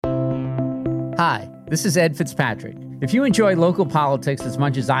Hi, this is Ed Fitzpatrick. If you enjoy local politics as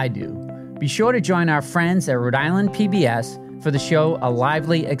much as I do, be sure to join our friends at Rhode Island PBS for the show A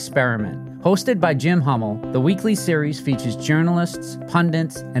Lively Experiment. Hosted by Jim Hummel, the weekly series features journalists,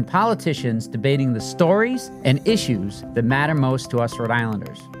 pundits, and politicians debating the stories and issues that matter most to us Rhode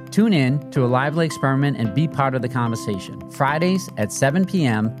Islanders. Tune in to A Lively Experiment and be part of the conversation. Fridays at 7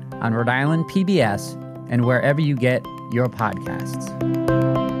 p.m. on Rhode Island PBS and wherever you get your podcasts.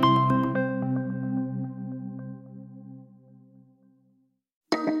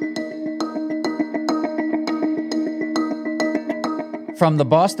 From the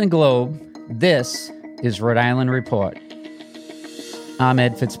Boston Globe, this is Rhode Island Report. I'm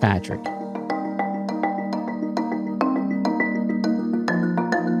Ed Fitzpatrick.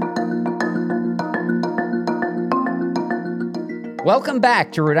 Welcome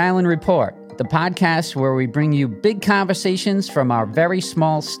back to Rhode Island Report, the podcast where we bring you big conversations from our very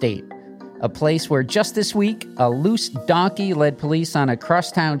small state. A place where just this week, a loose donkey led police on a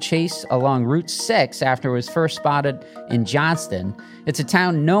crosstown chase along Route 6 after it was first spotted in Johnston. It's a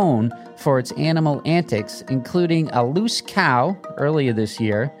town known for its animal antics, including a loose cow earlier this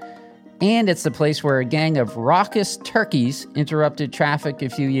year. And it's the place where a gang of raucous turkeys interrupted traffic a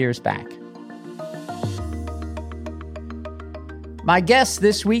few years back. My guest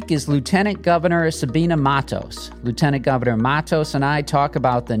this week is Lieutenant Governor Sabina Matos. Lieutenant Governor Matos and I talk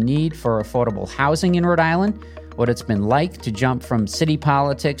about the need for affordable housing in Rhode Island, what it's been like to jump from city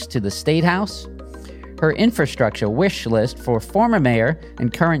politics to the State House, her infrastructure wish list for former mayor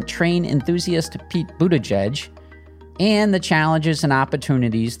and current train enthusiast Pete Buttigieg, and the challenges and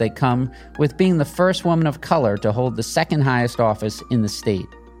opportunities that come with being the first woman of color to hold the second highest office in the state.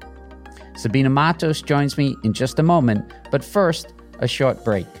 Sabina Matos joins me in just a moment, but first, a short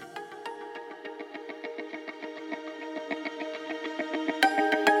break.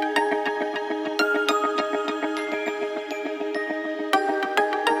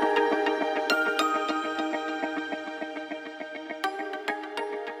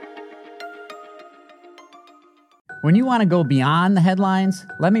 When you want to go beyond the headlines,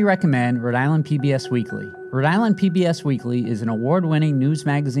 let me recommend Rhode Island PBS Weekly. Rhode Island PBS Weekly is an award-winning news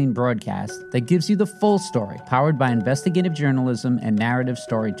magazine broadcast that gives you the full story, powered by investigative journalism and narrative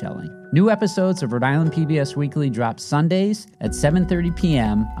storytelling. New episodes of Rhode Island PBS Weekly drop Sundays at 7:30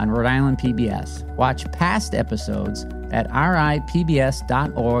 p.m. on Rhode Island PBS. Watch past episodes at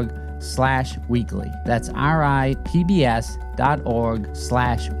ripbs.org/weekly. That's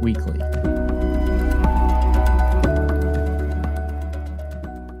ripbs.org/weekly.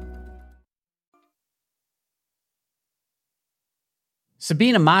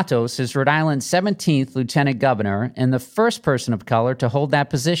 Sabina Matos is Rhode Island's 17th Lieutenant Governor and the first person of color to hold that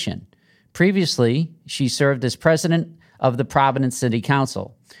position. Previously, she served as president of the Providence City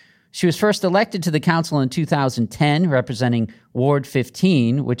Council. She was first elected to the council in 2010, representing Ward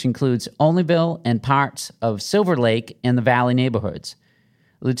 15, which includes Olneyville and parts of Silver Lake and the Valley neighborhoods.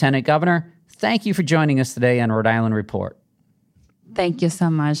 Lieutenant Governor, thank you for joining us today on Rhode Island Report. Thank you so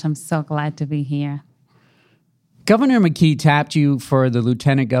much. I'm so glad to be here. Governor McKee tapped you for the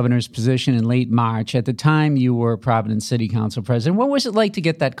lieutenant governor's position in late March. At the time, you were Providence City Council president. What was it like to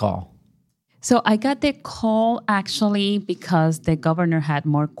get that call? So I got the call actually because the governor had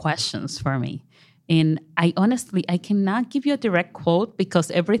more questions for me. And I cannot give you a direct quote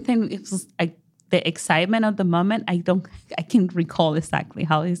because everything is the excitement of the moment. I can't recall exactly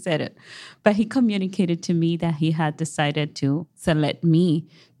how he said it. But he communicated to me that he had decided to select me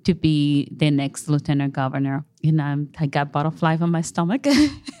to be the next lieutenant governor. And I got butterflies on my stomach.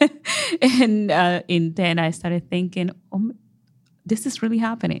 and then I started thinking, this is really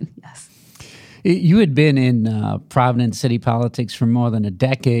happening. Yes. You had been in Providence city politics for more than a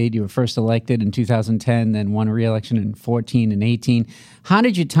decade. You were first elected in 2010, then won a re-election in 14 and 18. How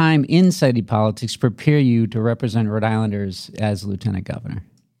did your time in city politics prepare you to represent Rhode Islanders as lieutenant governor?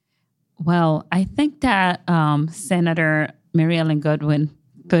 Well, I think that Senator Mary Ellen Goodwin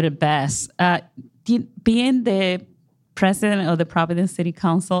put it best. Being the president of the Providence City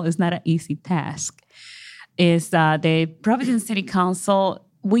Council is not an easy task. The Providence City Council,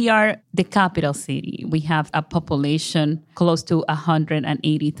 we are the capital city. We have a population close to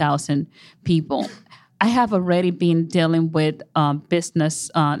 180,000 people. I have already been dealing with business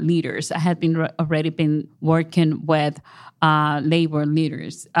leaders. I have already been working with labor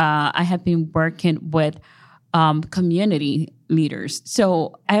leaders. I have been working with community leaders.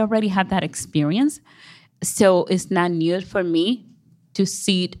 So I already have that experience. So it's not new for me to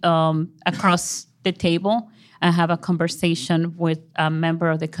sit across the table and have a conversation with a member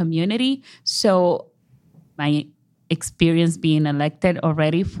of the community. So my experience being elected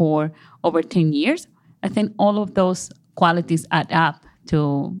already for over 10 years. I think all of those qualities add up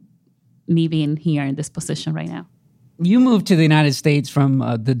to me being here in this position right now. You moved to the United States from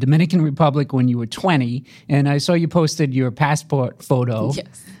the Dominican Republic when you were 20, and I saw you posted your passport photo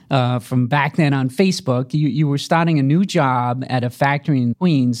from back then on Facebook. You were starting a new job at a factory in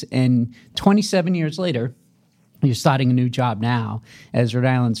Queens, and 27 years later, you're starting a new job now as Rhode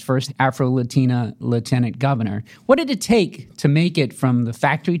Island's first Afro-Latina lieutenant governor. What did it take to make it from the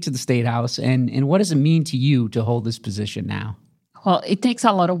factory to the State House, and what does it mean to you to hold this position now? Well, it takes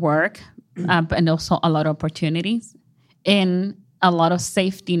a lot of work and also a lot of opportunities and a lot of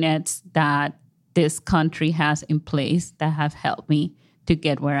safety nets that this country has in place that have helped me to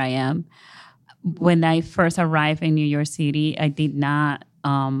get where I am. When I first arrived in New York City, I did not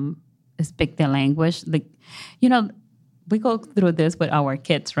speak the language. We go through this with our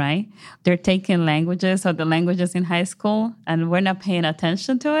kids, right? They're taking languages or the languages in high school, and we're not paying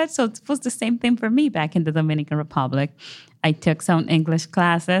attention to it. So it was the same thing for me back in the Dominican Republic. I took some English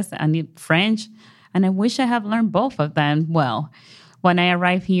classes and French, and I wish I have learned both of them well. When I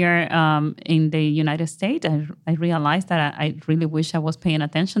arrived here in the United States, I realized that I really wish I was paying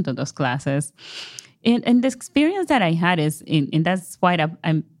attention to those classes. And the experience that I had and that's why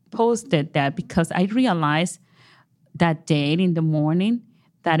I posted that, because I realized that day in the morning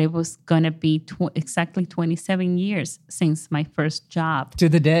that it was going to be exactly 27 years since my first job. To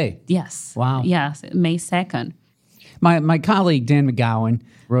the day? Yes. Wow. Yes, May 2nd. My colleague, Dan McGowan,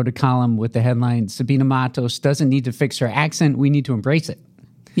 wrote a column with the headline, Sabina Matos doesn't need to fix her accent, we need to embrace it.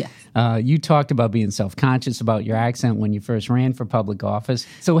 Yeah. You talked about being self-conscious about your accent when you first ran for public office.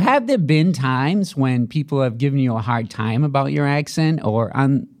 So have there been times when people have given you a hard time about your accent, or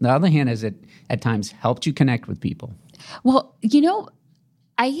on the other hand, has it at times helped you connect with people? Well,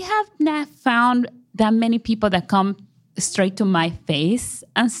 I have not found that many people that come straight to my face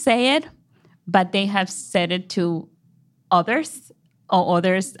and say it, but they have said it to others or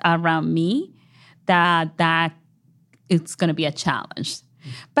others around me that it's going to be a challenge.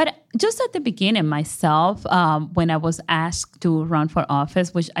 But just at the beginning myself, when I was asked to run for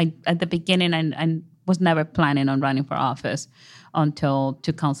office, which at the beginning I was never planning on running for office until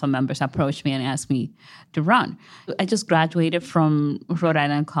two council members approached me and asked me to run. I just graduated from Rhode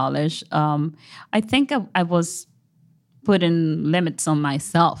Island College. I think I was putting limits on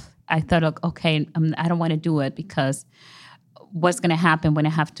myself. I thought, okay, I don't want to do it because what's going to happen when I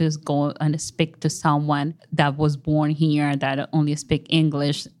have to go and speak to someone that was born here, that only speak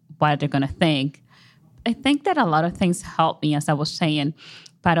English, what they're going to think. I think that a lot of things helped me, as I was saying,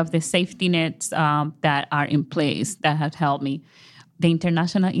 part of the safety nets that are in place that have helped me. The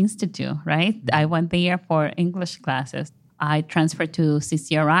International Institute, right? I went there for English classes. I transferred to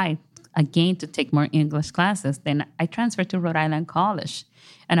CCRI, again, to take more English classes. Then I transferred to Rhode Island College.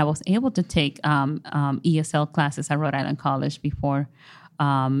 And I was able to take ESL classes at Rhode Island College before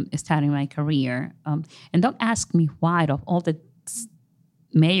starting my career. And don't ask me why, of all the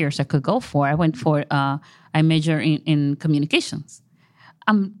majors I could go for, I went for, I major in communications.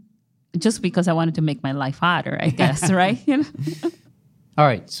 Just because I wanted to make my life harder, I guess, right? All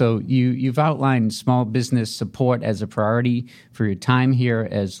right, so you've outlined small business support as a priority for your time here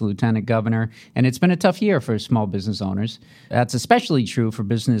as Lieutenant Governor, and it's been a tough year for small business owners. That's especially true for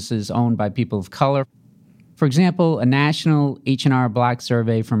businesses owned by people of color. For example, a national H&R Block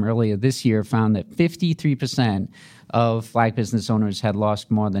survey from earlier this year found that 53% of Black business owners had lost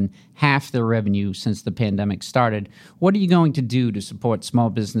more than half their revenue since the pandemic started. What are you going to do to support small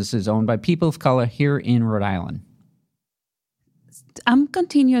businesses owned by people of color here in Rhode Island? I'm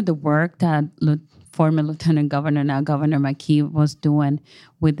continuing the work that former Lieutenant Governor, now Governor McKee, was doing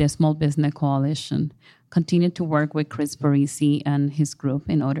with the Small Business Coalition. Continue to work with Chris Parisi and his group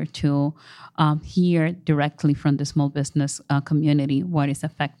in order to hear directly from the small business community what is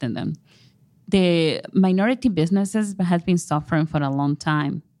affecting them. The minority businesses have been suffering for a long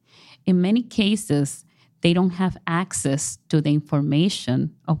time. In many cases, they don't have access to the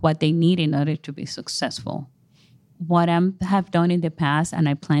information of what they need in order to be successful. What I have done in the past, and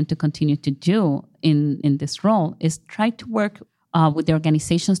I plan to continue to do in this role, is try to work with the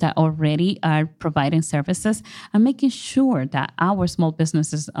organizations that already are providing services and making sure that our small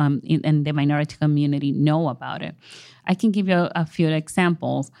businesses in the minority community know about it. I can give you a few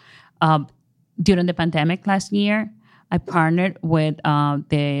examples. During the pandemic last year, I partnered with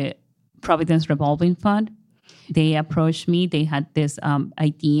the Providence Revolving Fund. They approached me. They had this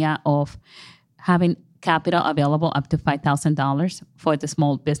idea of having capital available up to $5,000 for the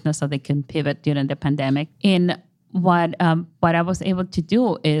small business so they can pivot during the pandemic. And what I was able to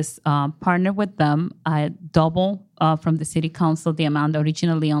do is partner with them. I double from the city council the amount.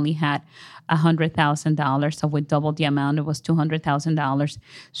 Originally only had $100,000, so we doubled the amount. It was $200,000,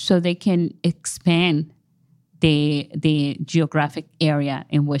 so they can expand the geographic area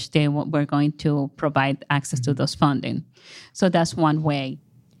in which they were going to provide access to those funding. So that's one way.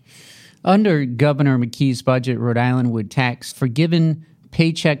 Under Governor McKee's budget, Rhode Island would tax forgiven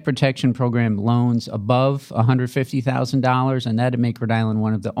Paycheck Protection Program loans above $150,000, and that would make Rhode Island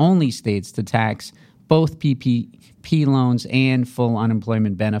one of the only states to tax both PPP loans and full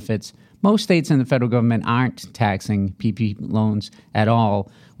unemployment benefits. Most states in the federal government aren't taxing PPP loans at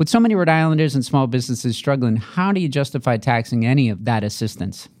all. With so many Rhode Islanders and small businesses struggling, how do you justify taxing any of that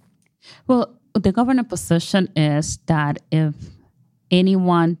assistance? Well, the governor's position is that if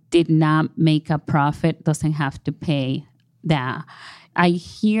anyone did not make a profit, doesn't have to pay that. I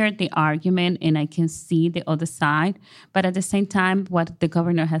hear the argument and I can see the other side, but at the same time, what the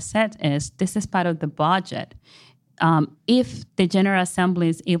governor has said is this is part of the budget. If the General Assembly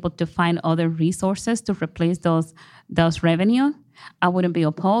is able to find other resources to replace those revenue, I wouldn't be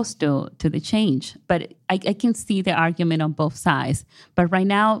opposed to the change. But I can see the argument on both sides. But right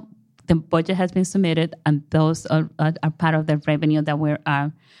now, the budget has been submitted, and those are part of the revenue that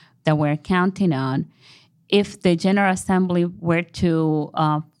we're counting on. If the General Assembly were to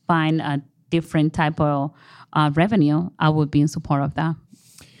find a different type of revenue, I would be in support of that.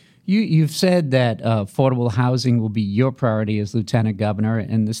 You've said that affordable housing will be your priority as Lieutenant Governor,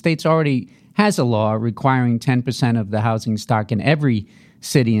 and the state's already has a law requiring 10% of the housing stock in every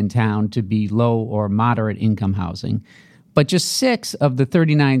city and town to be low or moderate income housing. But just 6 of the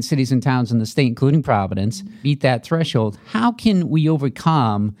 39 cities and towns in the state, including Providence, meet that threshold. How can we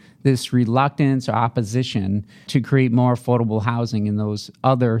overcome this reluctance or opposition to create more affordable housing in those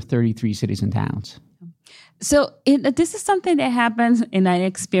other 33 cities and towns? So this is something that happens, and I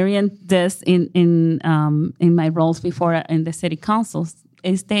experienced this in my roles before in the city councils,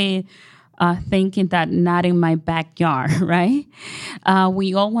 is they thinking that not in my backyard, right?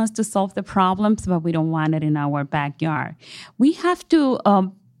 We all want to solve the problems, but we don't want it in our backyard. We have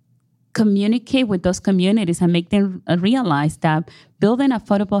to communicate with those communities and make them realize that building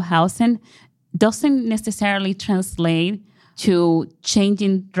affordable housing doesn't necessarily translate to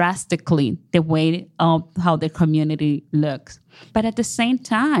changing drastically the way of how the community looks. But at the same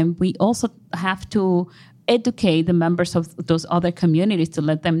time, we also have to educate the members of those other communities to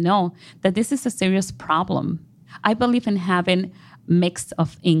let them know that this is a serious problem. I believe in having mix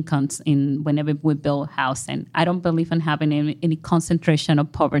of incomes whenever we build housing. I don't believe in having any concentration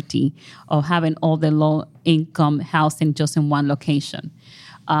of poverty or having all the low-income housing just in one location.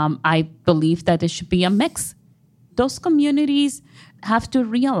 I believe that there should be a mix. Those communities have to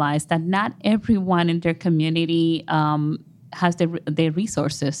realize that not everyone in their community has the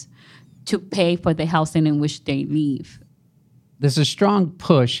resources to pay for the housing in which they live. There's a strong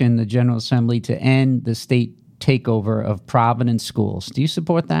push in the General Assembly to end the state takeover of Providence schools. Do you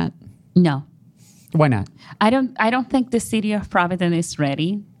support that? No. Why not? I don't think the city of Providence is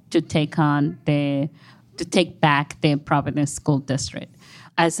ready to take back the Providence School District.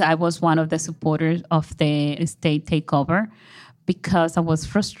 As I was one of the supporters of the state takeover, because I was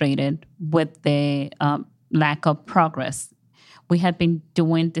frustrated with the lack of progress. We had been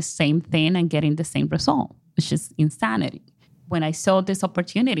doing the same thing and getting the same result, which is insanity. When I saw this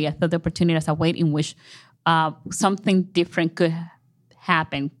opportunity, I thought the opportunity as a way in which something different could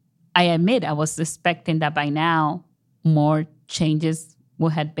happen. I admit I was expecting that by now more changes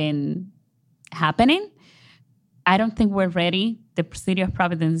would have been happening. I don't think we're ready. The city of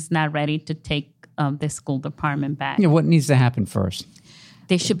Providence is not ready to take the school department back. Yeah, what needs to happen first?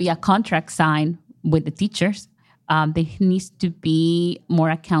 There should be a contract signed with the teachers. There needs to be more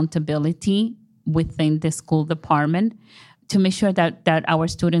accountability within the school department to make sure that our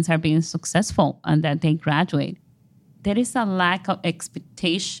students are being successful and that they graduate. There is a lack of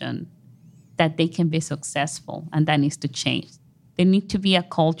expectation that they can be successful, and that needs to change. There needs to be a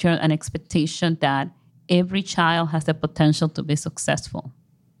culture and expectation that every child has the potential to be successful.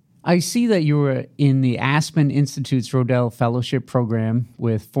 I see that you were in the Aspen Institute's Rodell Fellowship Program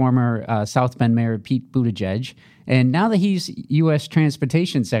with former South Bend Mayor Pete Buttigieg. And now that he's U.S.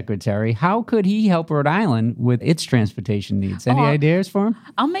 Transportation Secretary, how could he help Rhode Island with its transportation needs? Any ideas for him?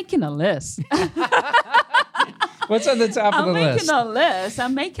 I'm making a list. What's on the top of the list?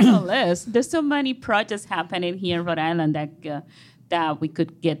 I'm making a list. There's so many projects happening here in Rhode Island that we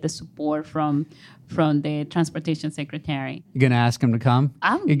could get the support from the transportation secretary. You're going to ask him to come?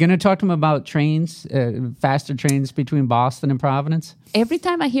 You're going to talk to him about trains, faster trains between Boston and Providence? Every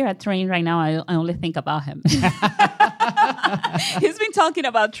time I hear a train right now, I only think about him. He's been talking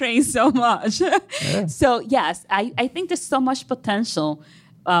about trains so much. Yeah. So, yes, I think there's so much potential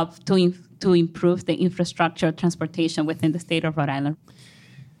to improve the infrastructure of transportation within the state of Rhode Island.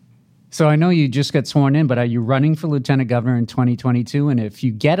 So I know you just got sworn in, but are you running for lieutenant governor in 2022? And if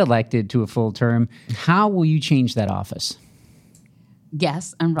you get elected to a full term, how will you change that office?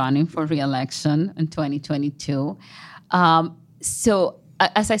 Yes, I'm running for re-election in 2022. So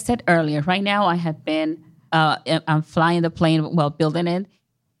as I said earlier, right now I have been, I'm flying the plane while building it.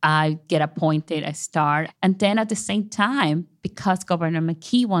 I get appointed, I start. And then at the same time, because Governor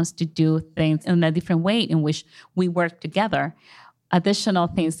McKee wants to do things in a different way in which we work together, additional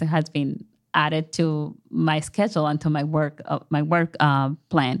things that has been added to my schedule and to my work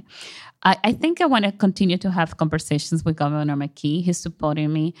plan. I think I want to continue to have conversations with Governor McKee. He's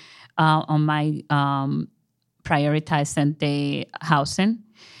supporting me on my prioritizing the housing.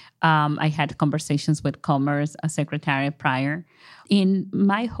 I had conversations with Commerce Secretary prior.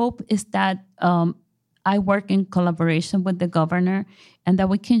 My hope is that I work in collaboration with the governor and that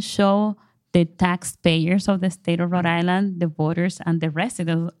we can show the taxpayers of the state of Rhode Island, the voters and the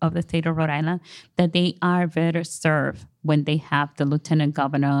residents of the state of Rhode Island, that they are better served when they have the lieutenant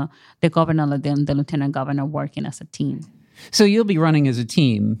governor, the lieutenant governor working as a team. So you'll be running as a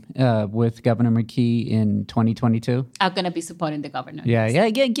team with Governor McKee in 2022? I'm going to be supporting the governor.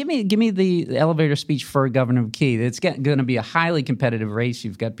 Yeah. Give me the elevator speech for Governor McKee. It's going to be a highly competitive race.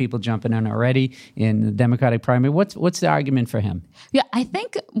 You've got people jumping in already in the Democratic primary. What's the argument for him? Yeah, I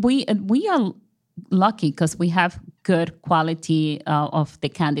think we are lucky because we have good quality of the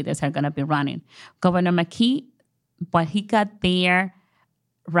candidates that are going to be running. Governor McKee, what he got there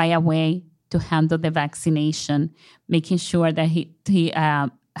right away to handle the vaccination, making sure that he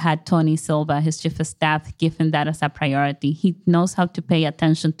had Tony Silva, his chief of staff, given that as a priority. He knows how to pay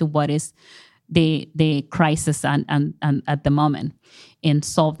attention to what is the crisis and at the moment and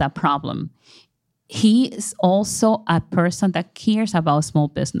solve that problem. He is also a person that cares about small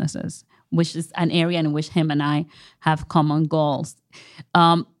businesses, which is an area in which him and I have common goals.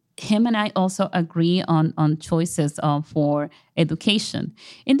 Him and I also agree on choices for education.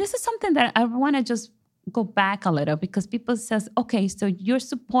 And this is something that I want to just go back a little because people says, okay, so you're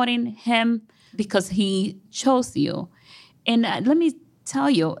supporting him because he chose you. And let me tell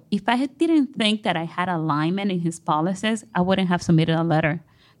you, if I didn't think that I had alignment in his policies, I wouldn't have submitted a letter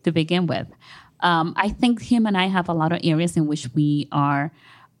to begin with. I think him and I have a lot of areas in which we are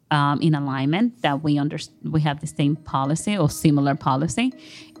in alignment, that we have the same policy or similar policy.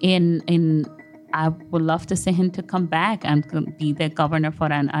 And I would love to see him to come back and be the governor for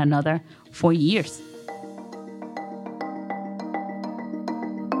another 4 years.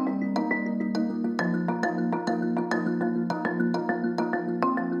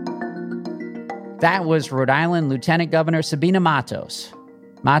 That was Rhode Island Lieutenant Governor Sabina Matos.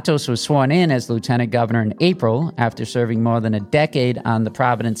 Matos was sworn in as Lieutenant Governor in April after serving more than a decade on the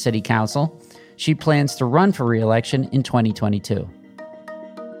Providence City Council. She plans to run for re-election in 2022.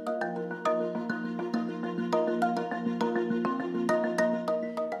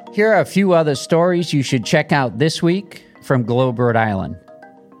 Here are a few other stories you should check out this week from Globe, Rhode Island.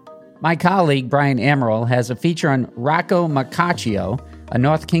 My colleague, Brian Amaral, has a feature on Rocco Macaccio, a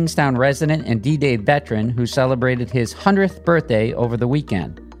North Kingstown resident and D-Day veteran who celebrated his 100th birthday over the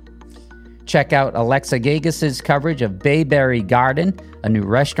weekend. Check out Alexa Gagis's coverage of Bayberry Garden, a new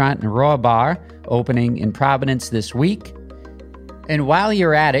restaurant and raw bar opening in Providence this week. And while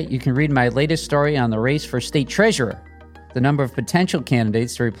you're at it, you can read my latest story on the race for state treasurer. The number of potential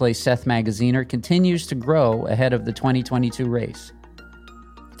candidates to replace Seth Magaziner continues to grow ahead of the 2022 race.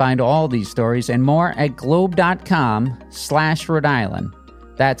 Find all these stories and more at globe.com/Rhode Island.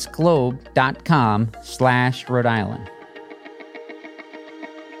 That's globe.com/Rhode Island.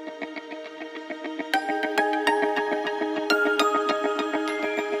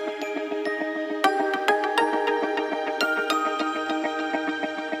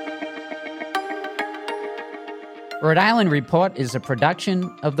 Rhode Island Report is a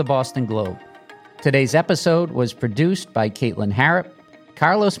production of the Boston Globe. Today's episode was produced by Caitlin Harrop,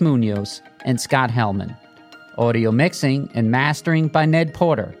 Carlos Munoz, and Scott Hellman. Audio mixing and mastering by Ned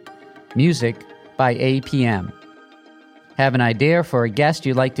Porter. Music by APM. Have an idea for a guest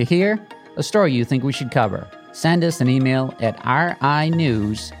you'd like to hear? A story you think we should cover? Send us an email at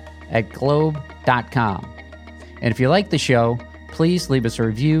rinews@globe.com. And if you like the show, please leave us a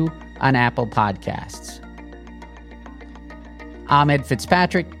review on Apple Podcasts. I'm Ed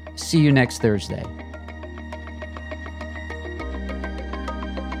Fitzpatrick. See you next Thursday.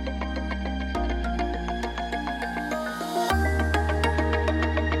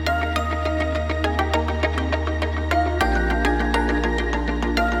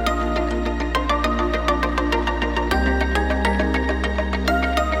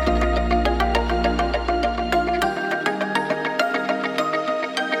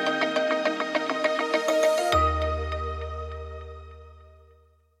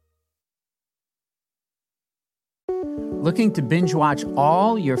 Looking to binge watch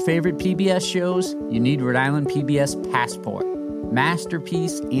all your favorite PBS shows? You need Rhode Island PBS Passport,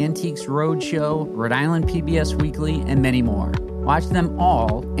 Masterpiece, Antiques Roadshow, Rhode Island PBS Weekly, and many more. Watch them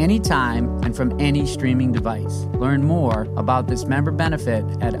all, anytime, and from any streaming device. Learn more about this member benefit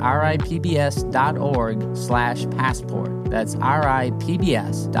at ripbs.org/passport. That's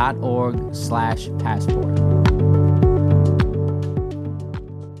ripbs.org/passport.